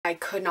I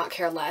could not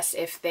care less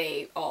if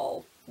they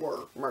all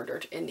were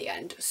murdered in the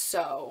end.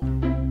 So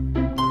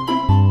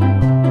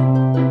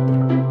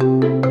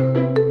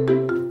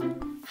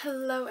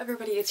hello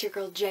everybody, it's your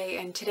girl Jay,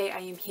 and today I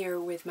am here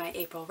with my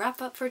April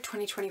wrap-up for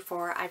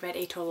 2024. I read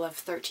a total of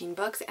 13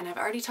 books, and I've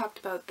already talked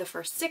about the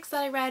first 6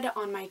 that I read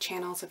on my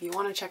channel, so if you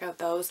want to check out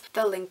those,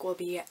 the link will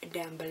be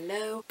down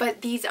below.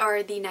 But these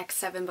are the next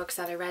 7 books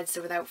that I read,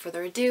 so without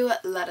further ado,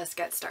 let us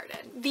get started.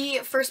 The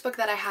first book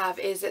that I have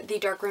is The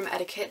Darkroom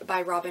Etiquette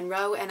by Robin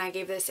Rowe, and I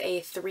gave this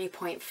a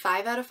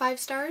 3.5 out of 5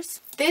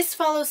 stars. This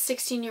follows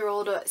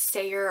 16-year-old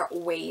Sayer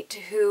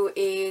Waite, who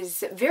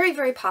is very,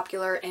 very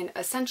popular and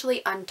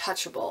essentially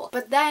untouchable.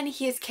 But then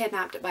he is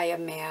kidnapped by a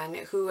man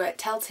who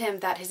tells him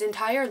that his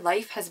entire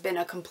life has been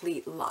a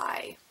complete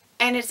lie.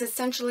 And it's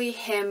essentially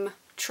him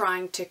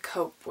trying to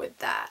cope with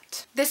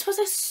that. This was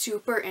a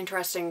super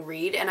interesting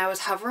read, and I was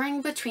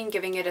hovering between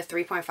giving it a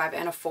 3.5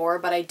 and a 4,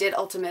 but I did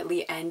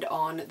ultimately end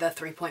on the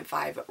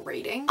 3.5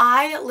 rating.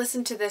 I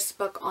listened to this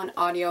book on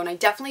audio, and I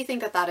definitely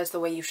think that that is the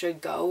way you should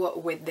go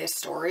with this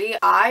story.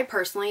 I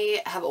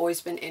personally have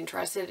always been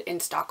interested in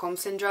Stockholm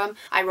Syndrome.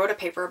 I wrote a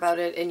paper about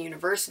it in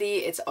university.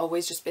 It's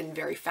always just been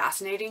very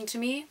fascinating to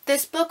me.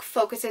 This book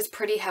focuses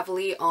pretty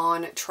heavily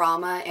on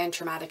trauma and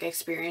traumatic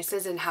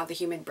experiences and how the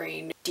human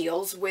brain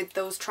deals with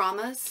those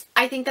traumas.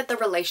 I think that the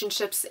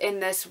relationships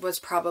in this was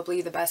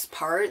probably the best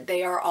part.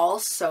 They are all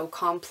so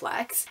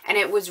complex, and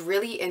it was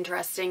really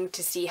interesting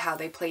to see how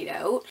they played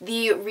out.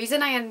 The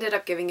reason I ended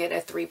up giving it a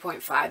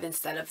 3.5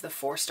 instead of the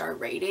 4-star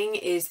rating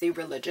is the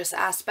religious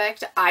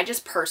aspect. I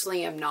just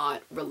personally am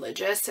not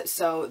religious,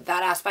 so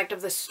that aspect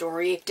of the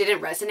story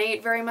didn't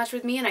resonate very much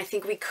with me, and I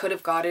think we could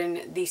have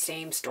gotten the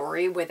same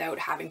story without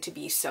having to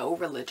be so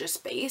religious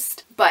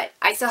based. But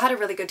I still had a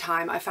really good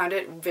time. I found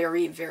it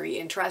very, very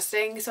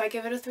interesting, so I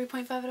give it a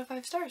 3.5 out of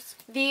 5 stars.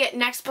 The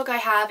next book I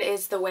have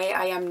is The Way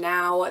I Am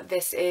Now.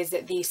 This is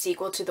the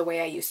sequel to The Way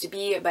I Used to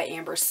Be by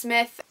Amber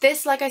Smith.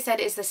 This, like I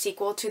said, is the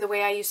sequel to The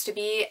Way I Used to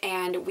Be,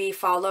 and we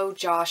follow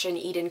Josh and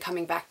Eden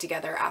coming back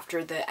together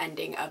after the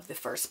ending of the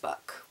first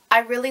book. I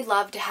really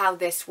loved how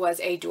this was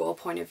a dual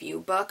point of view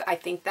book. I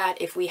think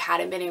that if we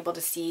hadn't been able to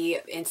see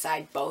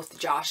inside both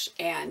Josh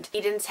and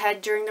Eden's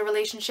head during the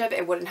relationship,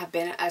 it wouldn't have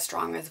been as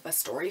strong as of a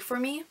story for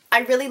me. I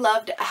really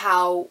loved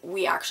how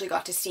we actually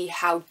got to see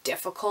how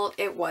difficult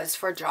it was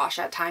for Josh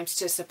at times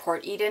to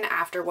support Eden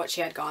after what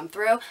she had gone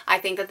through. I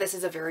think that this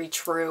is a very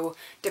true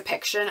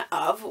depiction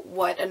of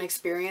what an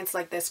experience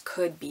like this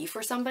could be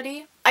for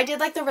somebody. I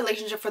did like the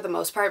relationship for the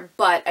most part,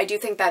 but I do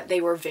think that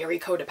they were very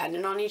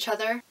codependent on each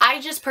other.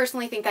 I just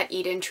personally think that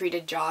Eden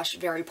treated Josh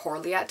very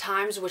poorly at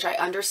times, which I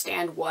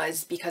understand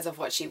was because of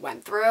what she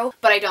went through,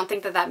 but I don't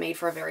think that that made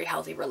for a very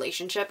healthy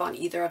relationship on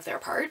either of their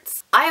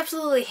parts. I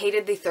absolutely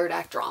hated the third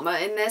act drama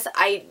in this.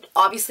 I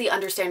obviously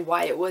understand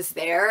why it was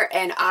there,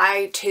 and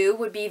I too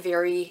would be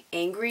very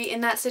angry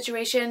in that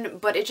situation,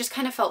 but it just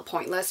kind of felt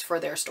pointless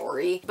for their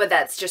story. But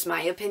that's just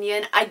my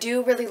opinion. I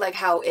do really like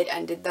how it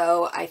ended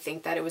though. I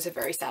think that it was a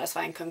very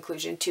satisfying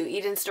conclusion to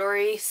Eden's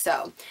story,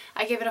 so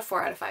I gave it a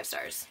 4 out of 5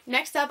 stars.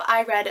 Next up,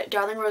 I read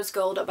Darling Rose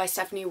Gold by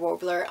Stephanie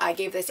Warbler. I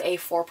gave this a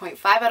 4.5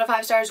 out of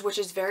 5 stars, which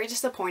is very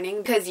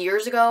disappointing because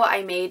years ago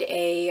I made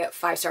a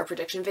 5-star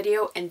prediction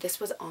video and this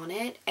was on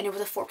it and it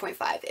was a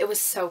 4.5. It was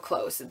so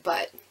close,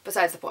 but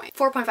besides the point.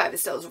 4.5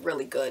 is still a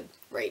really good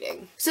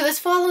rating. So this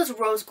follows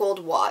Rose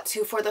Gold Watts,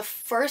 who for the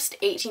first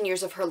 18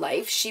 years of her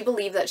life, she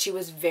believed that she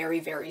was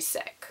very, very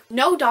sick.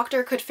 No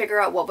doctor could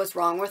figure out what was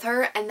wrong with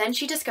her, and then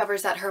she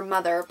discovers that her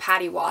mother,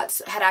 Patty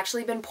Watts, had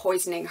actually been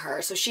poisoning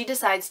her, so she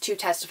decides to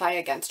testify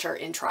against her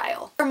in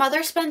trial. Her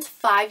mother spends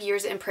 5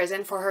 years in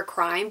prison for her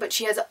crime, but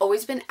she has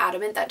always been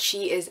adamant that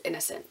she is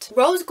innocent.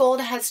 Rose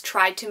Gold has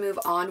tried to move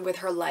on with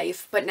her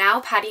life, but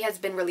now Patty has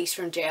been released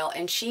from jail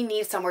and she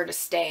needs somewhere to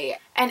stay,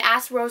 and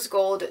asks Rose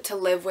Gold to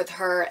live with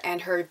her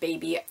and her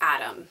baby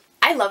Adam.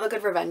 I love a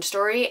good revenge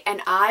story,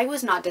 and I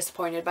was not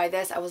disappointed by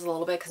this. I was a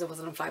little bit because it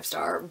wasn't a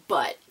 5-star,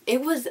 but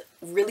it was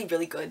really,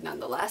 really good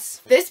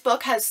nonetheless. This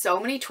book has so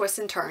many twists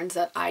and turns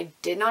that I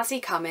did not see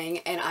coming,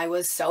 and I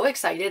was so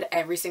excited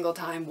every single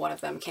time one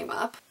of them came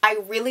up. I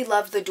really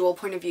loved the dual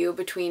point of view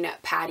between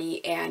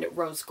Patty and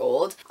Rose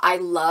Gold. I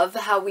love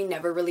how we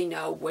never really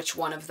know which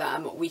one of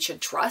them we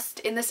should trust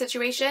in this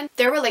situation.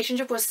 Their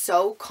relationship was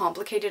so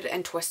complicated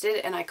and twisted,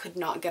 and I could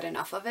not get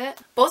enough of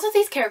it. Both of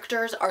these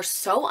characters are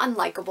so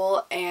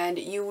unlikable, and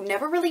you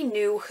never really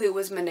knew who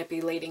was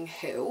manipulating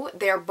who.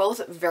 They are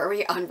both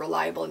very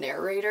unreliable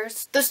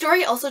narrators. The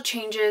story also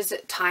changes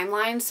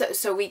timelines,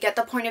 so we get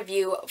the point of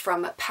view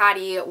from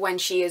Patty when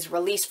she is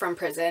released from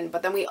prison,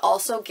 but then we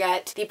also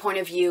get the point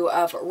of view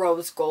of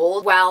Rose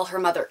Gold while her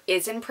mother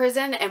is in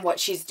prison and what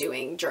she's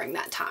doing during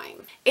that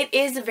time. It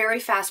is very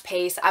fast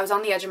paced. I was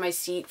on the edge of my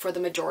seat for the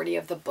majority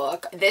of the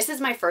book. This is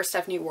my first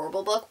Stephanie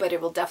Warbler book, but it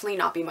will definitely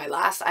not be my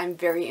last. I'm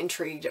very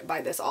intrigued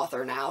by this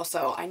author now,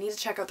 so I need to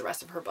check out the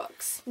rest of her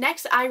books.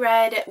 Next, I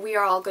read We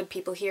Are All Good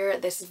People Here.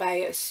 This is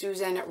by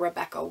Susan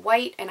Rebecca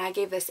White, and I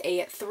gave this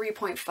a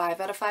 3.5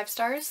 out of 5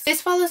 stars.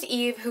 This follows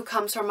Eve, who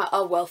comes from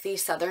a wealthy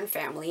Southern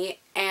family,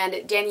 and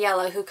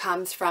Daniela, who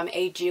comes from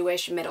a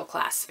Jewish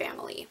middle-class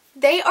family.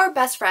 They are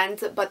best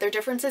friends, but their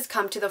differences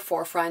come to the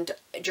forefront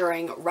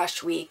during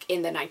Rush Week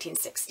in the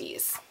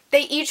 1960s.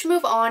 They each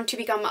move on to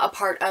become a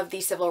part of the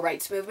civil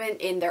rights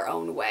movement in their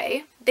own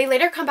way. They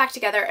later come back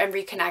together and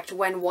reconnect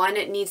when one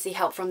needs the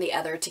help from the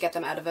other to get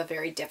them out of a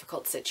very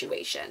difficult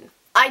situation.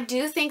 I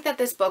do think that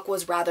this book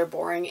was rather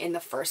boring in the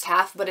first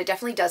half, but it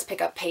definitely does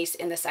pick up pace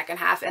in the second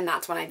half, and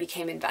that's when I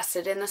became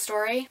invested in the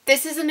story.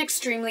 This is an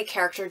extremely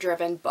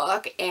character-driven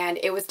book, and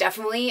it was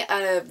definitely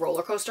a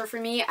roller coaster for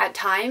me. At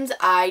times,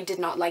 I did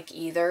not like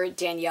either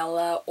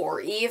Daniela or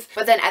Eve,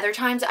 but then other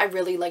times I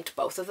really liked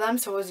both of them,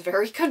 so it was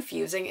very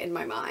confusing in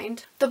my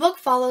mind. The book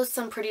follows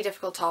some pretty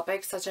difficult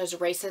topics such as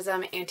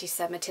racism,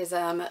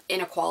 anti-Semitism,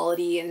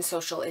 inequality, and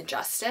social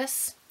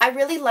injustice. I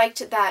really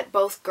liked that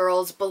both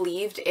girls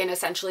believed in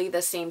essentially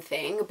the same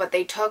thing, but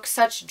they took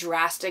such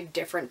drastic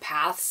different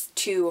paths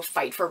to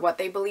fight for what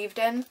they believed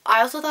in.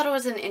 I also thought it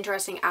was an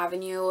interesting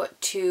avenue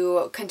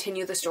to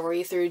continue the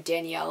story through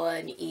Daniela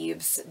and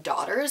Eve's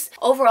daughters.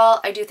 Overall,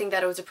 I do think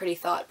that it was a pretty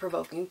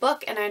thought-provoking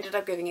book, and I ended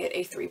up giving it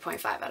a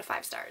 3.5 out of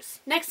 5 stars.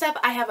 Next up,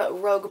 I have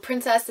Rogue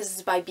Princess. This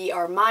is by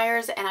B.R.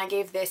 Myers, and I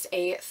gave this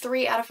a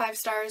 3 out of 5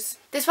 stars.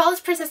 This follows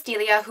Princess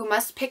Delia, who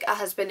must pick a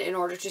husband in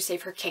order to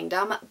save her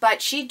kingdom,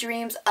 but she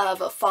dreams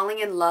of falling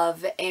in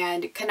love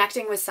and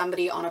connecting with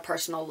somebody on a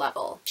personal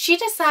level. She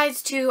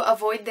decides to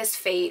avoid this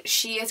fate.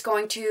 She is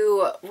going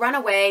to run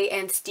away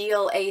and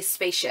steal a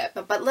spaceship,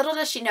 but little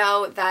does she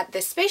know that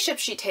this spaceship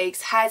she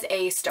takes has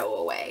a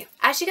stowaway.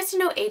 As she gets to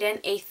know Aiden,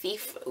 a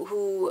thief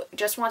who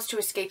just wants to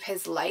escape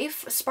his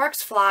life,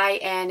 sparks fly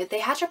and they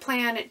hatch a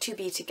plan to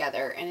be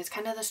together, and it's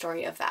kind of the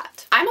story of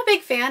that. I'm a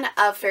big fan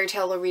of fairy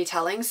tale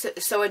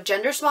retellings, so a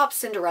gender swap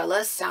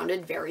Cinderella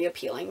sounded very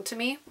appealing to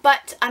me,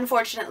 but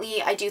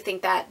unfortunately I do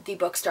think that the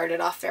book started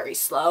off very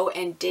slow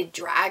and did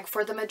drag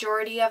for the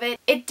majority of it.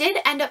 It did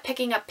end up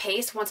picking up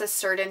pace once a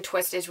certain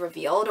twist is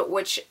revealed,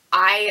 which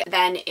I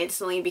then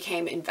instantly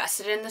became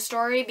invested in the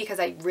story because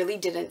I really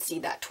didn't see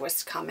that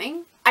twist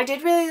coming. I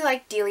did really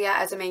like Delia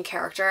as a main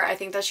character. I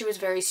think that she was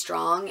very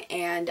strong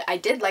and I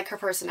did like her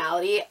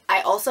personality.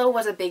 I also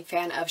was a big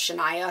fan of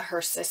Shania,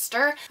 her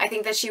sister. I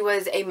think that she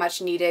was a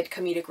much needed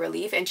comedic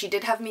relief and she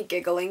did have me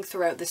giggling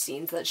throughout the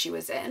scenes that she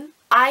was in.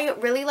 I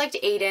really liked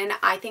Aiden.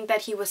 I think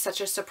that he was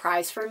such a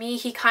surprise for me.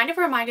 He kind of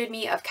reminded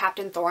me of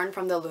Captain Thorne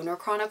from the Lunar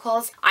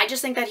Chronicles. I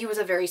just think that he was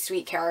a very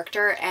sweet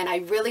character and I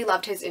really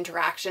loved his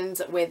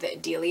interactions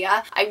with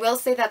Delia. I will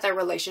say that their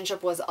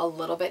relationship was a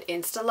little bit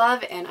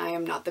insta-love and I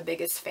am not the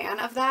biggest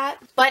fan of that,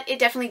 but it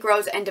definitely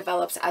grows and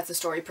develops as the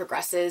story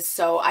progresses,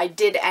 so I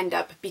did end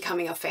up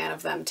becoming a fan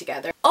of them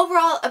together.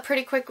 Overall, a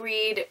pretty quick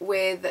read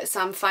with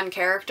some fun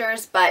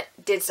characters, but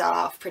did start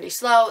off pretty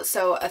slow,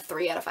 so a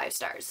 3 out of 5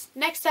 stars.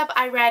 Next up,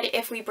 I read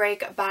If We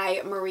Break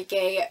by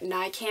Marieke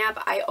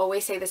Nijkamp. I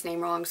always say this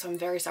name wrong, so I'm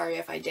very sorry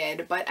if I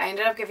did, but I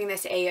ended up giving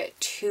this a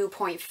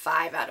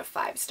 2.5 out of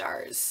 5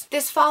 stars.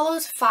 This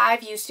follows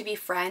 5 used-to-be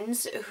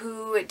friends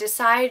who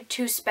decide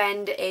to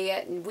spend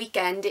a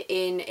weekend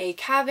in a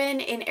cabin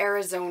in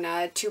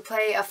Arizona to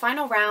play a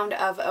final round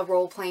of a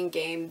role-playing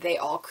game they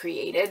all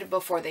created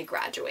before they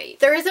graduate.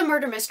 There is a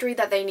murder mystery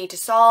that they need to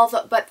solve,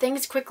 but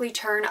things quickly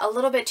turn a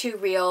little bit too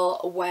real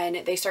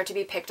when they start to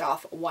be picked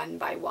off one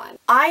by one.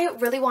 I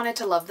really wanted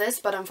to love this,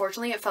 but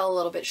unfortunately it fell a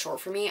little bit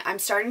short for me. I'm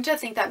starting to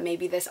think that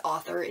maybe this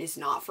author is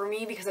not for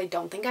me because I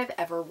don't think I've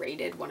ever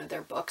rated one of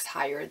their books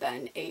higher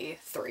than a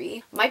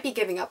 3. Might be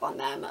giving up on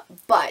them,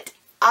 but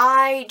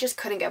I just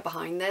couldn't get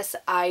behind this.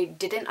 I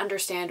didn't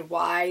understand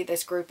why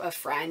this group of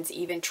friends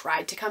even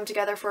tried to come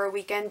together for a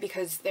weekend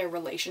because their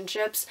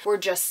relationships were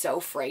just so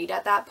frayed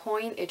at that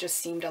point. It just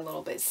seemed a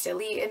little bit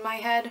silly in my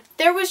head.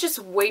 There was just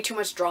way too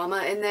much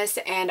drama in this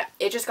and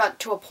it just got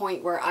to a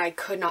point where I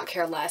could not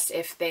care less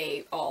if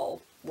they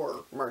all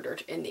were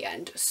murdered in the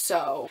end.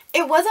 So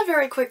it was a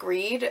very quick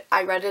read.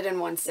 I read it in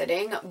one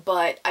sitting,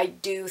 but I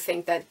do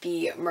think that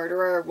the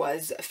murderer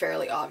was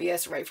fairly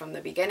obvious right from the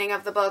beginning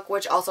of the book,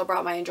 which also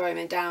brought my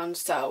enjoyment down,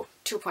 so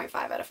 2.5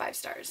 out of 5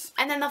 stars.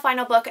 And then the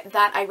final book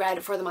that I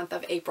read for the month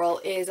of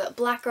April is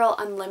Black Girl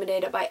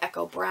Unlimited by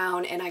Echo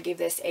Brown, and I gave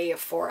this a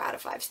 4 out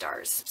of 5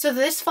 stars. So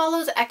this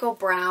follows Echo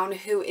Brown,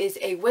 who is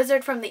a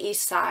wizard from the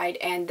East Side,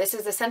 and this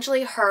is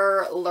essentially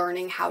her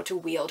learning how to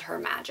wield her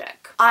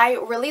magic. I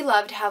really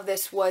loved how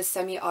this was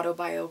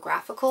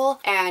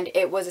semi-autobiographical, and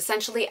it was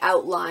essentially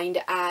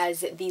outlined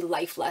as the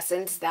life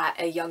lessons that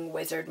a young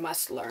wizard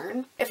must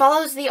learn. It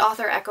follows the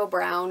author Echo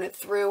Brown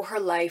through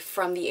her life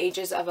from the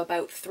ages of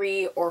about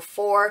 3 or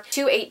 4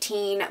 to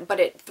 18,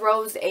 but it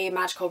throws a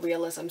magical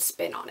realism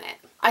spin on it.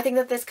 I think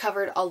that this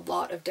covered a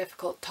lot of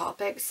difficult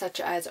topics such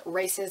as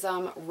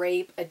racism,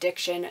 rape,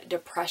 addiction,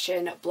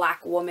 depression,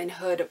 Black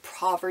womanhood,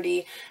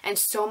 poverty, and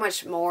so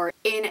much more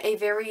in a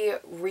very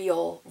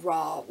real,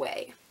 raw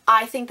way.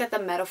 I think that the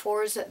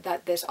metaphors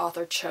that this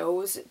author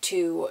chose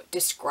to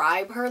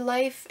describe her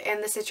life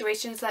and the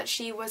situations that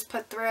she was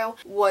put through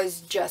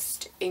was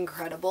just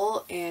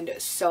incredible and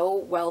so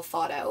well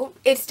thought out.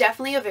 It's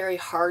definitely a very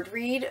hard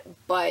read,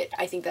 but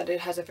I think that it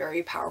has a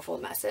very powerful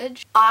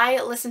message.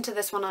 I listened to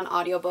this one on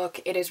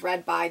audiobook. It is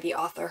read by the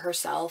author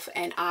herself,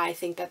 and I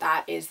think that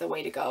that is the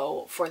way to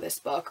go for this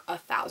book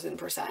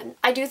 1000%.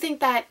 I do think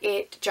that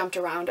it jumped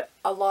around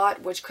a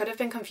lot, which could have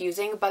been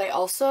confusing, but I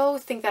also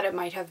think that it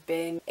might have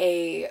been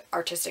a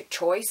artistic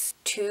choice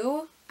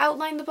to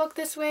outline the book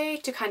this way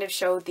to kind of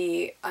show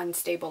the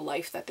unstable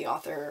life that the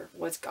author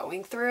was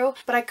going through,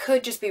 but I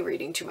could just be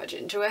reading too much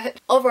into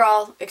it.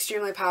 Overall,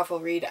 extremely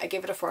powerful read. I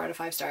give it a 4 out of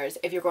 5 stars.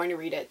 If you're going to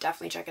read it,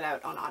 definitely check it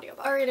out on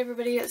audiobook. Alright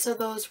everybody, so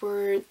those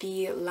were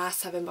the last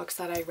 7 books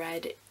that I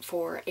read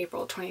for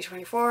April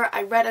 2024.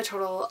 I read a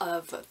total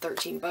of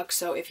 13 books,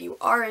 so if you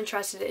are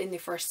interested in the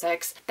first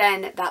 6,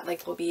 then that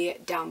link will be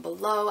down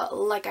below.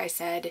 Like I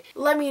said,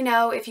 let me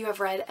know if you have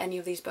read any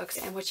of these books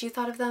and what you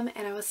thought of them,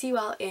 and I will see you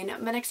all in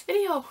my next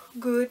video.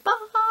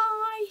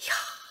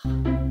 Goodbye!